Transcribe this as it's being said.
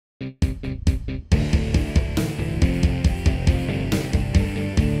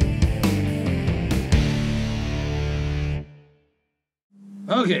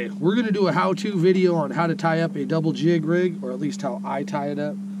Okay, we're going to do a how-to video on how to tie up a double jig rig, or at least how I tie it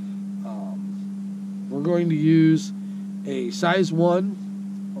up. We're going to use a size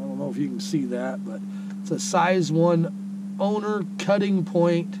 1. I don't know if you can see that, but it's a size 1 owner cutting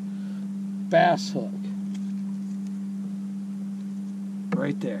point bass hook.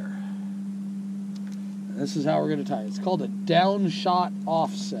 Right there. And this is how we're going to tie it. It's called a downshot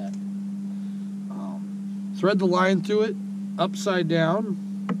offset. Thread the line through it, upside down.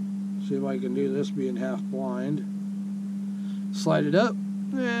 See if I can do this being half blind. Slide it up,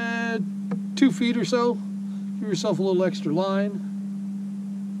 2 feet or so. Give yourself a little extra line.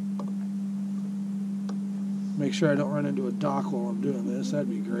 Make sure I don't run into a dock while I'm doing this. That'd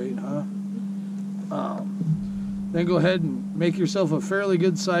be great, huh? Then go ahead and make yourself a fairly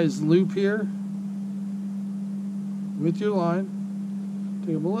good sized loop here with your line.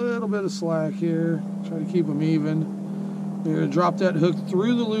 Take up a little bit of slack here. Try to keep them even. You're going to drop that hook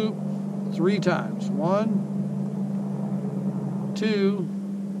through the loop 3 times. 1, 2,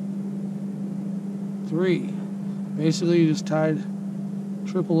 3. Basically, you just tied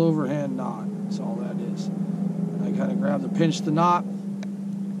triple overhand knot. That's all that is. I kind of grab the pinch the knot,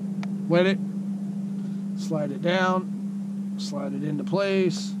 wet it, slide it down, slide it into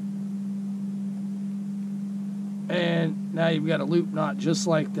place, and now you've got a loop knot just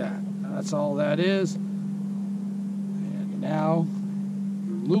like that. That's all that is. And now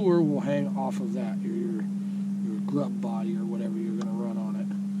your lure will hang off of that, your grub body or whatever you're going to run on it.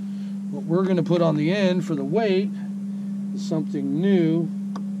 What we're going to put on the end for the weight is something new.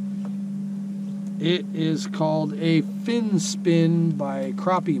 It is called a fin spin by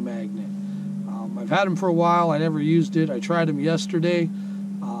Crappie Magnet. I've had them for a while. I never used it. I tried them yesterday,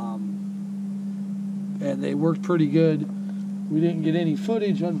 and they worked pretty good. We didn't get any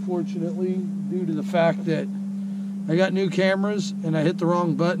footage, unfortunately, due to the fact that I got new cameras and I hit the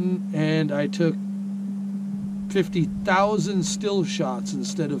wrong button and I took 50,000 still shots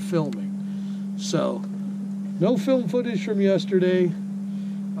instead of filming. So, no film footage from yesterday,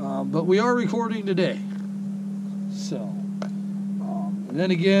 but we are recording today. So, and then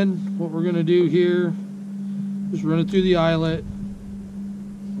again, what we're going to do here is run it through the eyelet,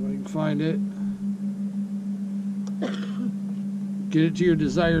 if I can find it. Get it to your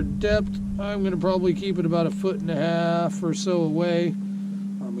desired depth. I'm going to probably keep it about 1.5 feet or so away.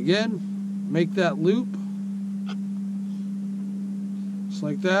 Again, make that loop. Just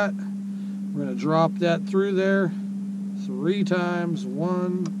like that. We're going to drop that through there 3 times.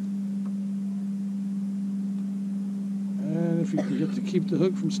 1. And if you can get to keep the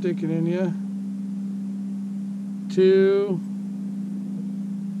hook from sticking in you. 2.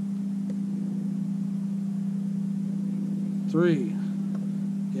 3.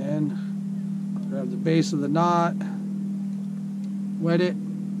 Again, grab the base of the knot, wet it,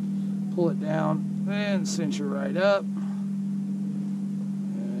 pull it down, and cinch it right up.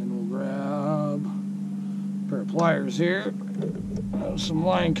 And we'll grab a pair of pliers here, some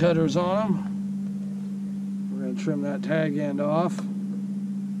line cutters on them. We're going to trim that tag end off.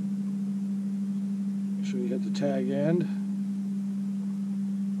 Make sure you hit the tag end.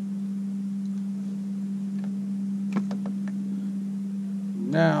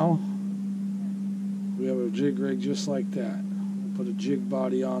 Now, we have a jig rig just like that. We'll put a jig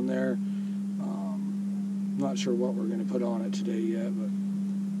body on there. Not sure what we're going to put on it today yet, but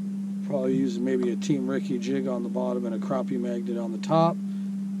probably use maybe a Team Ricky jig on the bottom and a Crappie Magnet on the top,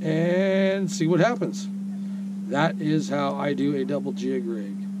 and see what happens. That is how I do a double jig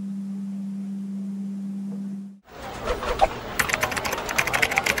rig.